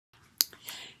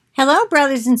Hello,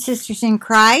 brothers and sisters in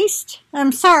Christ.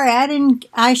 I'm sorry,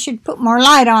 I should put more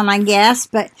light on, I guess,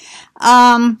 but, yeah,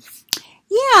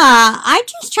 I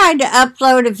just tried to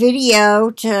upload a video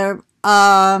to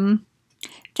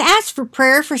ask for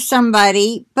prayer for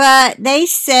somebody, but they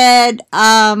said,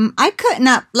 I couldn't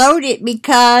upload it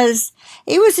because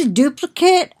it was a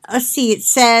duplicate. Let's see, it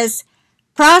says,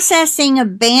 processing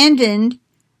abandoned.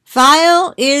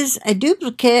 File is a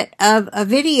duplicate of a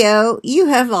video you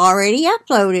have already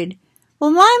uploaded.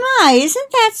 Well, my, isn't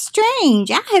that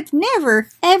strange? I have never,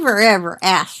 ever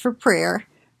asked for prayer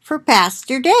for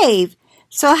Pastor Dave.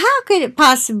 So how could it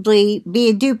possibly be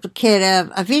a duplicate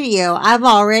of a video I've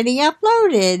already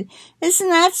uploaded? Isn't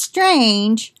that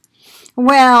strange?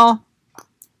 Well,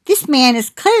 this man is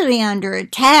clearly under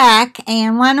attack,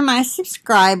 and one of my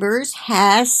subscribers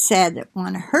has said that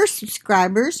one of her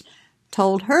subscribers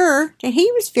told her that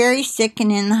he was very sick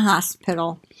and in the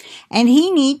hospital, and he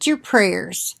needs your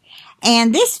prayers.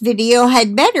 And this video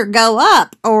had better go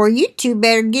up, or you two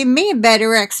better give me a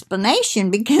better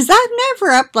explanation, because I've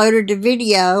never uploaded a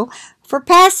video for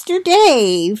Pastor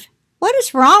Dave. What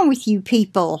is wrong with you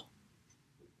people?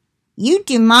 You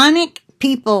demonic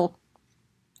people.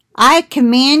 I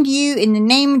command you in the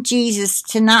name of Jesus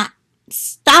to not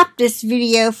stop this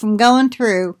video from going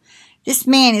through. This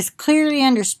man is clearly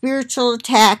under spiritual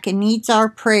attack and needs our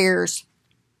prayers.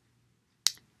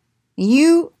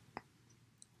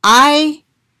 I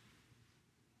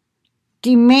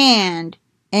demand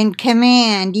and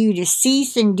command you to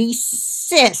cease and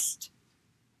desist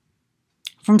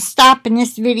from stopping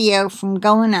this video from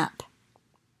going up.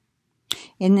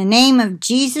 In the name of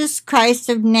Jesus Christ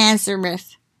of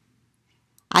Nazareth,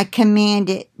 I command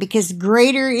it, because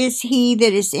greater is he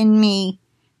that is in me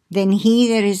than he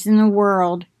that is in the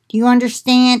world. Do you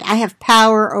understand? I have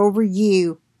power over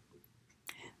you.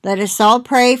 Let us all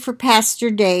pray for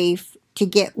Pastor Dave to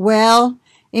get well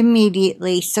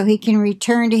immediately so he can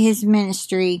return to his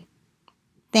ministry.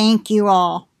 Thank you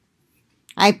all.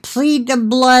 I plead the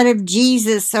blood of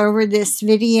Jesus over this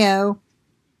video,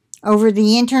 over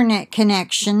the internet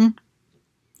connection,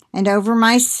 and over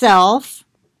myself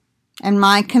and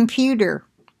my computer.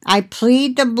 I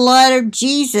plead the blood of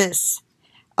Jesus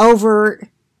over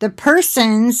the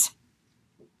persons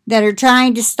that are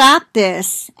trying to stop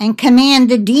this, and command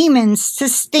the demons to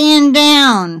stand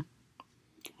down.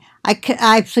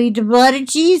 I plead the blood of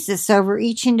Jesus over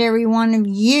each and every one of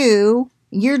you,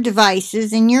 your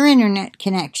devices, and your internet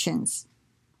connections,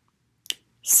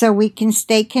 so we can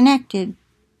stay connected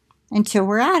until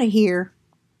we're out of here.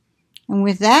 And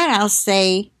with that, I'll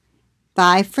say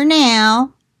bye for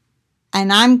now.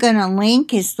 And I'm going to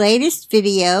link his latest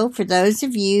video for those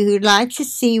of you who'd like to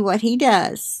see what he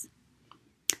does.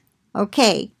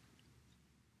 Okay.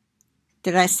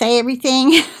 Did I say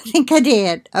everything? I think I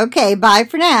did. Okay, bye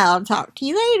for now. I'll talk to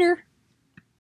you later.